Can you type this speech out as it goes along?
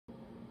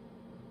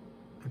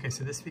Okay,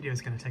 so this video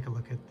is going to take a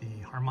look at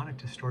the harmonic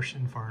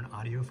distortion for an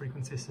audio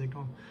frequency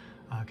signal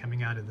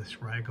coming out of this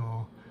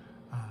Rigol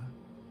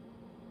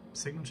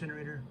signal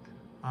generator,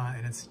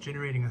 and it's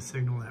generating a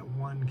signal at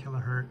 1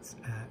 kilohertz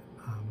at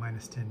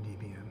minus 10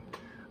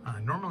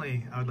 dBm.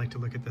 Normally, I would like to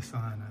look at this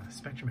on a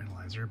spectrum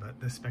analyzer, but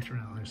this spectrum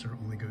analyzer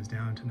only goes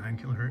down to 9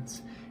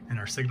 kilohertz, and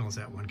our signal is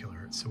at 1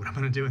 kilohertz. So what I'm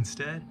going to do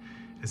instead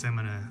is I'm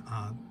going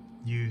to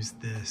use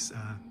this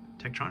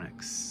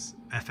Tektronix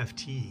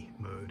FFT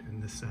mode in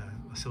this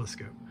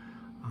oscilloscope.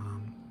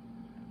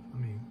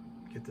 Let me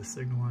get the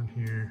signal on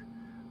here,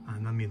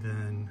 and let me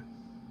then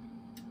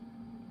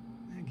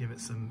give it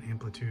some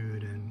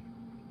amplitude and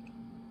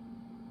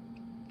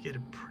get a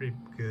pretty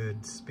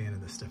good span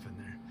of this stuff in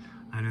there.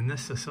 And in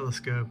this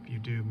oscilloscope, you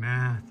do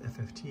math,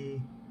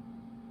 FFT.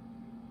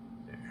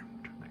 There,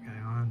 turn that guy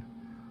on.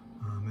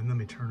 And let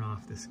me turn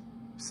off this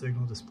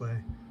signal display.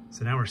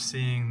 So now we're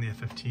seeing the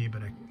FFT,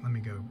 but let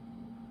me go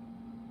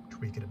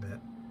tweak it a bit.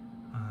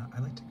 I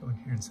like to go in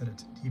here and set it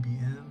to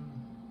dBm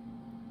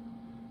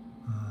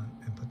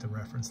and put the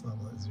reference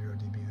level at 0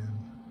 dBm.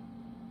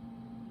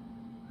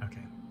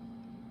 Okay.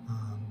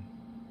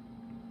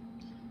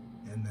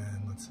 And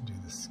then let's do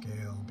the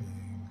scale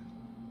being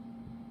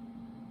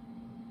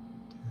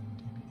 10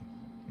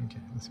 dB.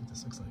 Okay, let's see what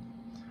this looks like.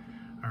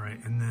 All right,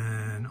 and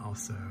then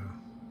also,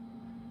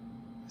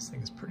 this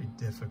thing is pretty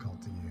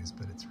difficult to use,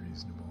 but it's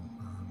reasonable.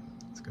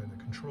 Let's go to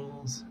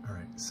controls. All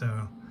right,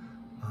 so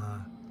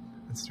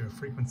let's do a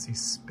frequency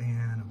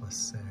span of, let's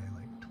say,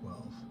 like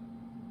 12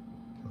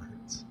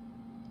 kilohertz.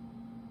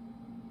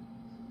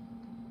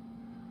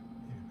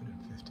 Maybe put it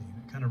at 15.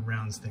 It kind of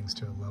rounds things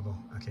to a level.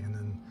 Okay, and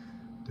then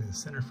do the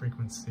center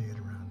frequency at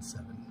around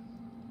 7.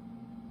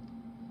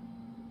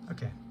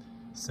 Okay,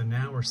 so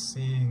now we're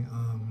seeing,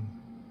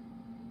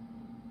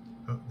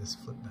 oh, this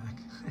flipped back.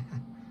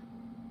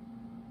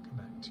 Go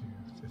back to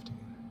 15.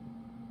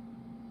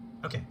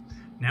 Okay,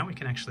 now we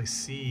can actually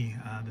see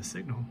the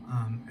signal,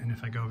 and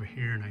if I go over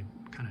here and I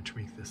kind of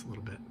tweak this a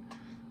little bit,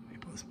 let me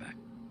pull this back.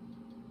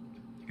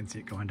 You can see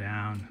it going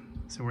down.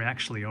 So we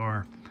actually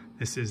are,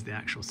 this is the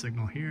actual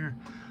signal here,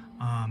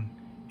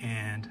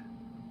 and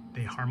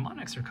the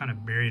harmonics are kind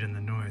of buried in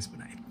the noise, but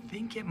I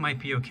think it might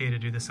be okay to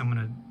do this. I'm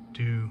going to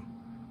do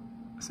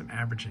some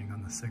averaging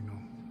on the signal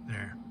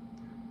there.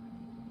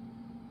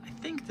 I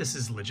think this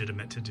is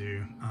legitimate to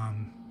do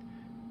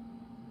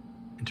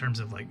in terms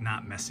of like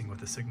not messing with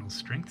the signal's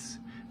strengths.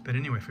 But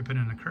anyway, if we put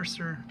in a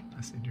cursor,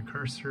 let's say do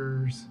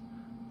cursors,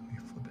 let me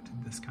flip it to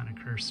this kind of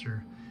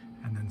cursor,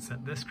 and then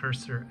set this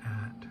cursor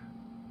at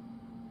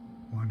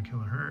 1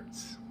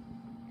 kilohertz.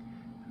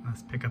 And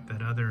let's pick up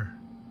that other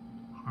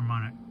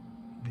harmonic,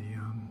 the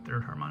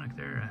third harmonic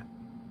there at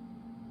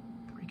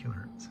 3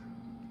 kilohertz.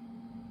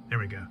 There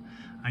we go.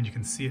 And you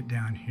can see it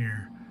down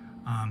here.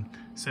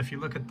 So if you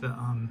look at the,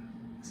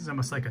 this is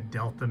almost like a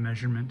delta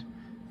measurement.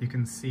 You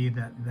can see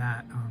that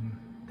that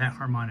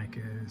harmonic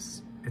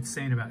is, it's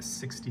saying about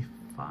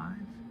 65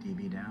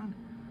 dB down.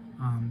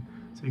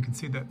 So you can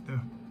see that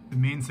the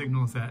main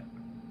signal is at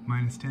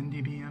minus 10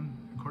 dBm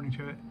according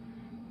to it.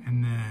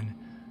 And then,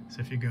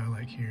 so if you go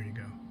like here, you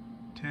go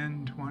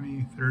 10,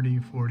 20, 30,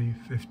 40,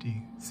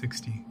 50,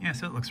 60. Yeah,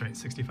 so it looks right,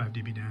 65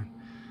 dB down.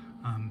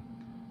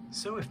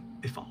 So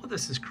if all of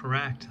this is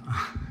correct,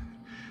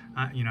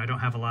 you know, I don't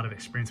have a lot of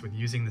experience with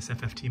using this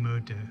FFT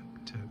mode to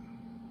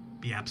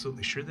be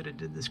absolutely sure that it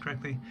did this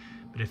correctly,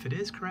 but if it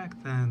is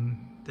correct,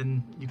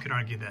 then you could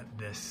argue that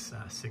this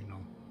signal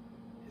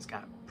has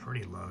got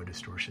pretty low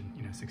distortion,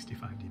 you know,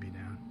 65 dB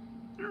down.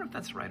 I don't know if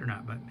that's right or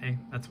not, but hey,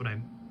 that's what I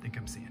think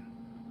I'm seeing.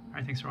 All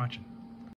right, thanks for watching.